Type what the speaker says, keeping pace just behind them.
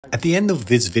At the end of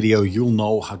this video, you'll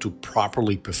know how to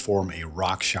properly perform a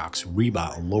Rockshox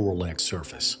Reba lower leg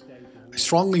surface. I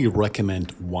strongly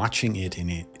recommend watching it in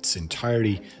its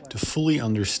entirety to fully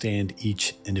understand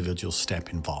each individual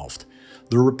step involved.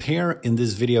 The repair in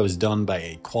this video is done by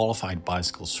a qualified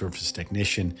bicycle surface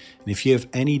technician, and if you have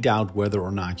any doubt whether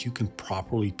or not you can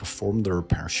properly perform the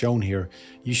repair shown here,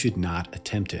 you should not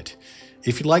attempt it.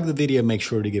 If you like the video, make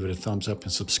sure to give it a thumbs up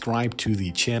and subscribe to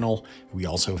the channel. We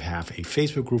also have a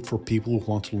Facebook group for people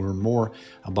who want to learn more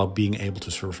about being able to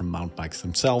surf and mount bikes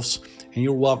themselves, and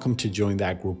you're welcome to join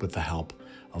that group with the help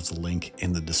of the link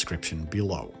in the description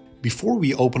below. Before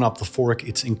we open up the fork,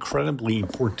 it's incredibly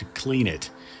important to clean it.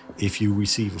 If you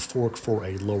receive a fork for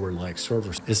a lower leg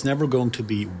surface, it's never going to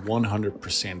be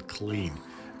 100% clean.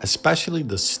 Especially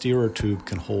the steerer tube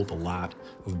can hold a lot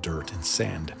of dirt and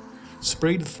sand.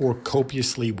 Spray the fork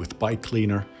copiously with bike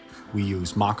cleaner. We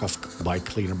use Mock-Off bike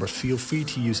cleaner, but feel free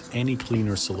to use any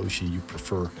cleaner solution you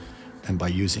prefer. And by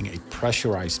using a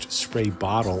pressurized spray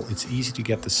bottle, it's easy to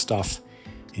get the stuff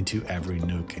into every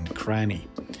nook and cranny.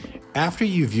 After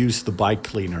you've used the bike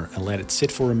cleaner and let it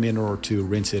sit for a minute or two,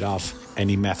 rinse it off.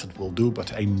 Any method will do,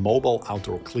 but a mobile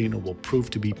outdoor cleaner will prove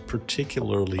to be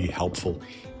particularly helpful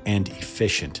and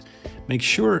efficient. Make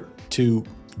sure to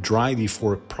dry the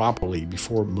fork properly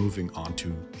before moving on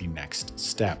to the next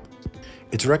step.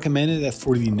 It's recommended that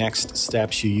for the next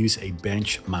steps you use a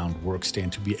bench mount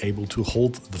workstand to be able to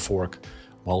hold the fork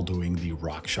while doing the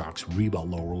Rockshox Reba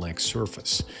lower leg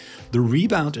surface. The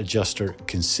rebound adjuster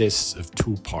consists of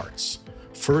two parts.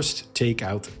 First, take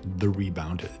out the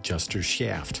rebound adjuster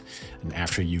shaft, and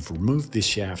after you've removed this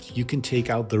shaft, you can take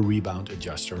out the rebound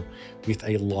adjuster with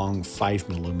a long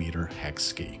 5mm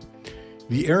hex key.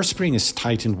 The air spring is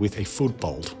tightened with a foot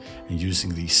bolt, and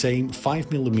using the same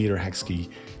 5mm hex key,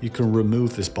 you can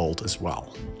remove this bolt as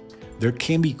well. There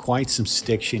can be quite some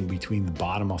stiction between the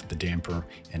bottom of the damper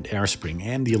and air spring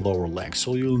and the lower leg,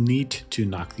 so you'll need to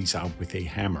knock these out with a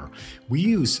hammer. We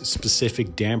use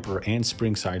specific damper and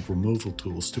spring side removal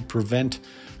tools to prevent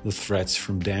the threads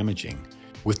from damaging.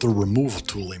 With the removal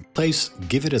tool in place,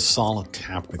 give it a solid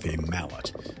tap with a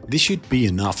mallet. This should be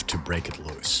enough to break it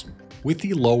loose. With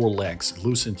the lower legs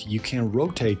loosened, you can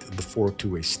rotate the fork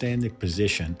to a standing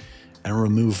position and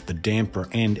remove the damper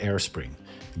and air spring.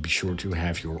 Be sure to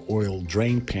have your oil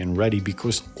drain pan ready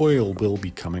because oil will be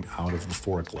coming out of the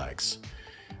fork legs.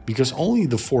 Because only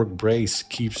the fork brace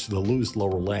keeps the loose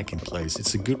lower leg in place,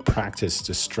 it's a good practice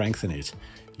to strengthen it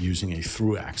using a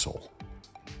through axle.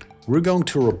 We're going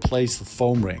to replace the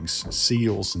foam rings,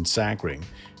 seals and sag ring,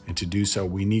 and to do so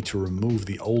we need to remove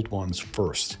the old ones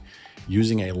first.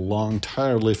 Using a long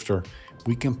tire lifter,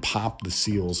 we can pop the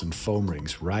seals and foam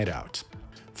rings right out.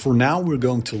 For now, we're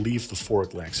going to leave the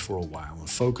fork legs for a while and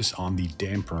focus on the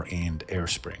damper and air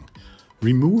spring.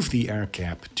 Remove the air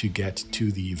cap to get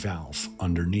to the valve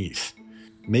underneath.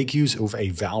 Make use of a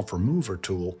valve remover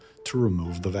tool to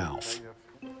remove the valve.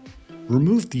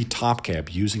 Remove the top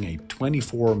cap using a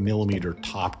 24mm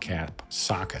top cap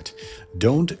socket.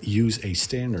 Don't use a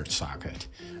standard socket.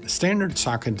 A standard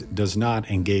socket does not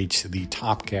engage the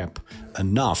top cap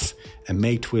enough and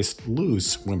may twist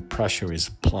loose when pressure is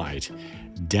applied,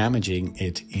 damaging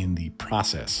it in the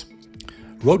process.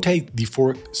 Rotate the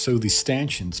fork so the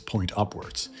stanchions point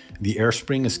upwards. The air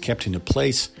spring is kept into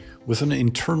place with an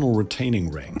internal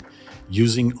retaining ring.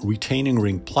 Using retaining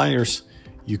ring pliers,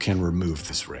 you can remove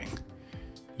this ring.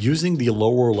 Using the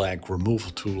lower leg removal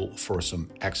tool for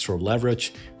some extra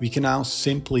leverage, we can now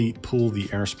simply pull the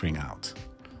air spring out.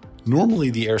 Normally,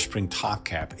 the air spring top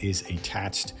cap is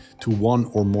attached to one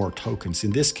or more tokens. In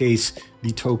this case,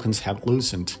 the tokens have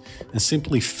loosened and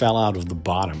simply fell out of the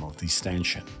bottom of the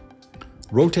stanchion.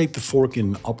 Rotate the fork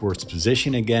in an upwards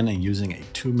position again and using a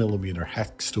 2mm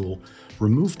hex tool,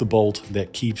 remove the bolt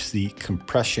that keeps the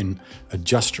compression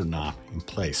adjuster knob in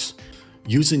place.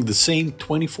 Using the same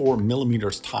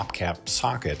 24mm top cap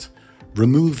socket,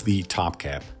 remove the top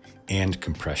cap and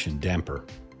compression damper.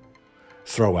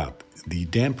 Throw out the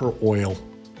damper oil,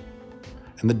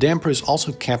 and the damper is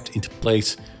also kept into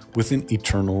place with an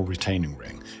internal retaining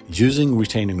ring. Using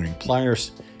retaining ring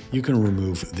pliers, you can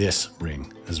remove this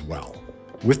ring as well.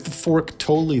 With the fork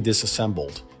totally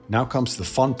disassembled, now comes the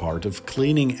fun part of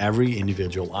cleaning every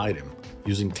individual item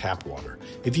using tap water.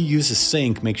 If you use a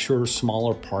sink, make sure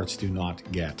smaller parts do not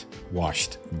get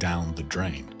washed down the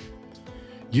drain.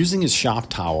 Using a shop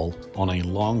towel on a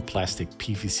long plastic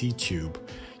PVC tube,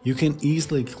 you can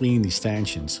easily clean the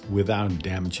stanchions without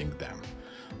damaging them.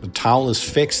 The towel is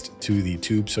fixed to the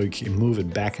tube so you can move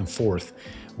it back and forth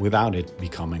without it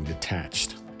becoming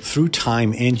detached. Through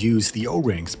time and use, the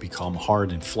O-rings become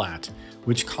hard and flat,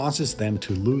 which causes them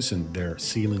to loosen their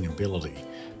sealing ability.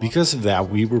 Because of that,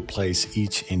 we replace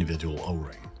each individual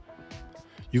O-ring.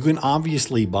 You can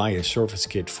obviously buy a service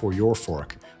kit for your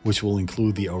fork, which will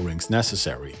include the O-rings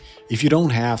necessary. If you don't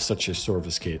have such a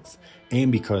service kit,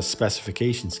 and because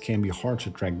specifications can be hard to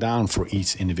track down for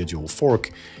each individual fork,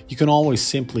 you can always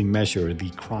simply measure the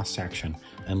cross-section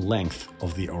and length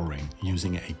of the O-ring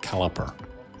using a caliper.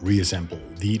 Reassemble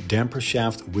the damper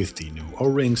shaft with the new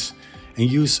O-rings and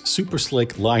use super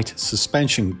slick light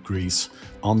suspension grease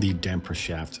on the damper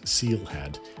shaft seal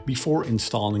head before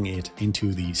installing it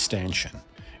into the stanchion.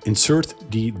 Insert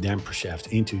the damper shaft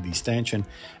into the stanchion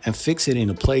and fix it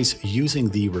into place using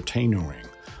the retaining ring.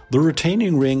 The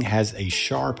retaining ring has a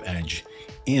sharp edge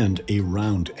and a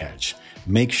round edge.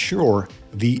 Make sure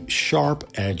the sharp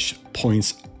edge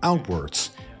points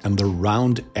outwards and the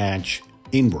round edge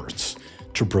inwards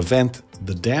to prevent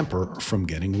the damper from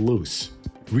getting loose.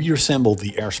 Reassemble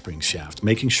the air spring shaft,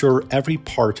 making sure every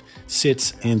part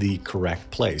sits in the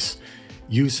correct place.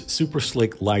 Use super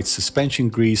slick light suspension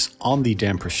grease on the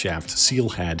damper shaft seal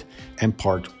head and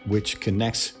part which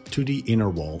connects to the inner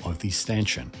wall of the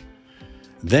stanchion.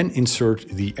 Then insert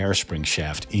the air spring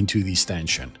shaft into the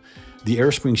stanchion. The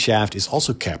air spring shaft is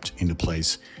also kept into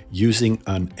place using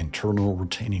an internal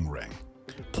retaining ring.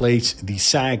 Place the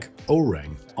sag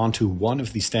O-ring onto one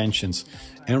of the stanchions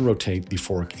and rotate the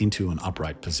fork into an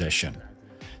upright position.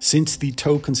 Since the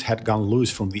tokens had gone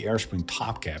loose from the air spring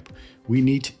top cap, we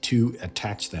need to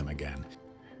attach them again.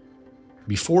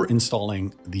 Before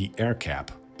installing the air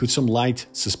cap, put some light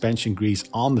suspension grease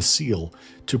on the seal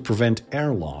to prevent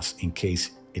air loss in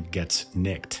case it gets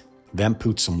nicked. Then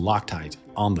put some Loctite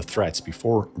on the threads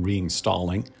before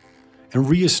reinstalling and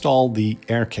reinstall the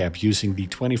air cap using the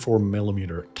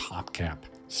 24mm top cap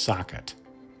socket.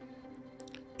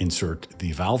 Insert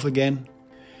the valve again.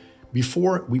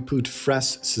 Before we put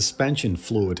fresh suspension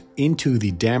fluid into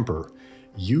the damper,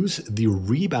 use the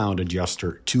rebound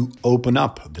adjuster to open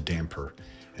up the damper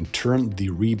and turn the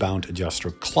rebound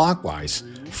adjuster clockwise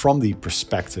from the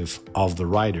perspective of the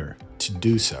rider to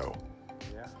do so.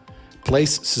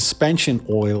 Place suspension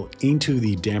oil into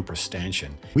the damper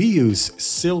stanchion. We use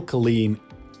Silkaline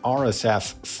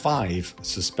RSF5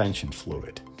 suspension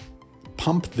fluid.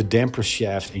 Pump the damper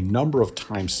shaft a number of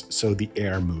times so the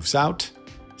air moves out.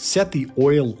 Set the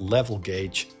oil level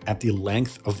gauge at the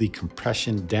length of the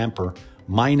compression damper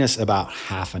minus about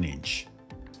 ½ inch.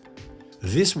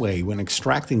 This way, when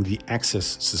extracting the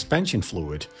excess suspension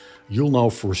fluid, you'll know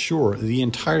for sure the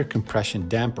entire compression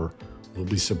damper will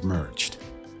be submerged.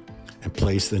 And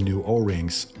place the new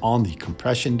O-rings on the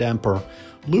compression damper,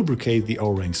 lubricate the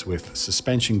O-rings with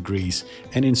suspension grease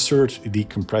and insert the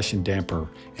compression damper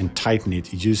and tighten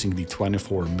it using the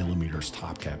 24mm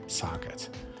top cap socket.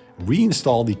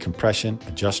 Reinstall the compression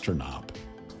adjuster knob.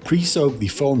 Pre-soak the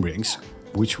foam rings,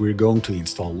 which we're going to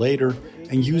install later,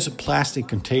 and use a plastic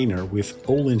container with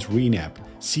Olin's Renap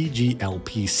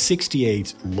CGLP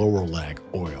 68 lower leg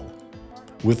oil.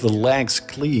 With the legs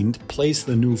cleaned, place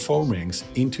the new foam rings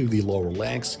into the lower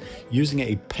legs using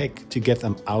a pick to get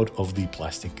them out of the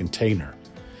plastic container.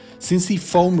 Since the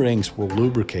foam rings were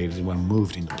lubricated when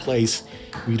moved into place,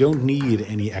 we don't need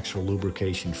any extra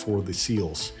lubrication for the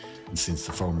seals, and since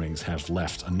the foam rings have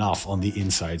left enough on the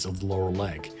insides of the lower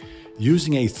leg.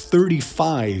 Using a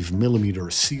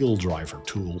 35mm seal driver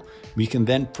tool, we can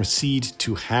then proceed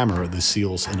to hammer the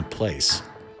seals into place.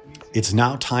 It's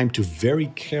now time to very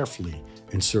carefully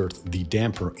insert the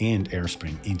damper and air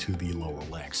spring into the lower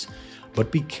legs.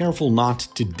 But be careful not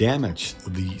to damage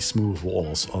the smooth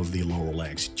walls of the lower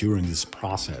legs during this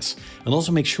process. And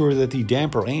also make sure that the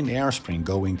damper and air spring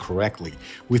go in correctly,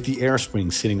 with the air spring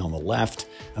sitting on the left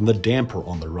and the damper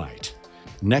on the right.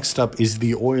 Next up is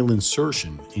the oil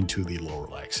insertion into the lower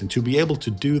legs. And to be able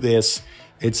to do this,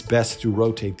 it's best to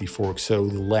rotate the fork so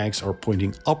the legs are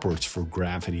pointing upwards for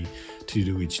gravity to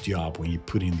do its job when you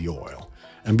put in the oil.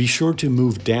 And be sure to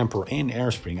move damper and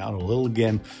air spring out a little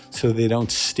again so they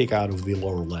don't stick out of the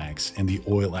lower legs and the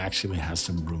oil actually has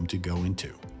some room to go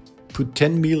into. Put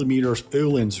 10mm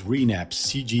Olin's Renap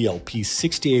CGLP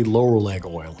 68 lower leg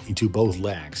oil into both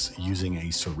legs using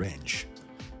a syringe.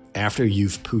 After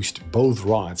you've pushed both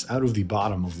rods out of the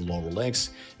bottom of the lower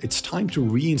legs, it's time to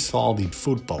reinstall the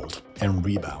foot bolt and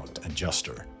rebound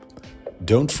adjuster.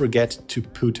 Don't forget to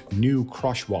put new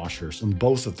crush washers on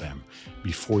both of them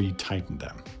before you tighten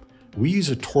them. We use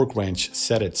a torque wrench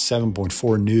set at 7.4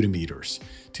 Nm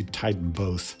to tighten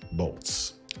both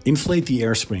bolts. Inflate the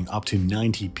air spring up to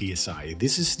 90 psi.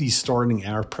 This is the starting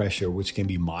air pressure, which can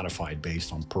be modified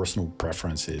based on personal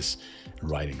preferences and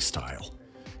riding style.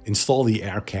 Install the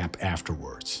air cap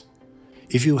afterwards.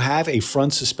 If you have a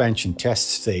front suspension test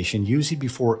station, use it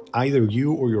before either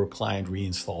you or your client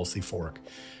reinstalls the fork.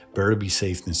 Better be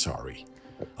safe than sorry.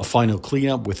 A final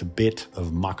cleanup with a bit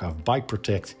of mock-off bike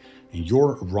protect and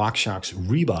your Rockshox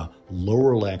Reba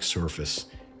lower leg surface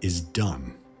is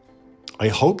done. I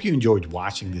hope you enjoyed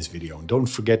watching this video and don't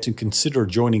forget to consider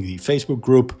joining the Facebook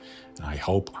group. And I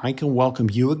hope I can welcome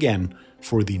you again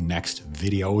for the next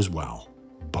video as well.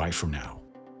 Bye for now.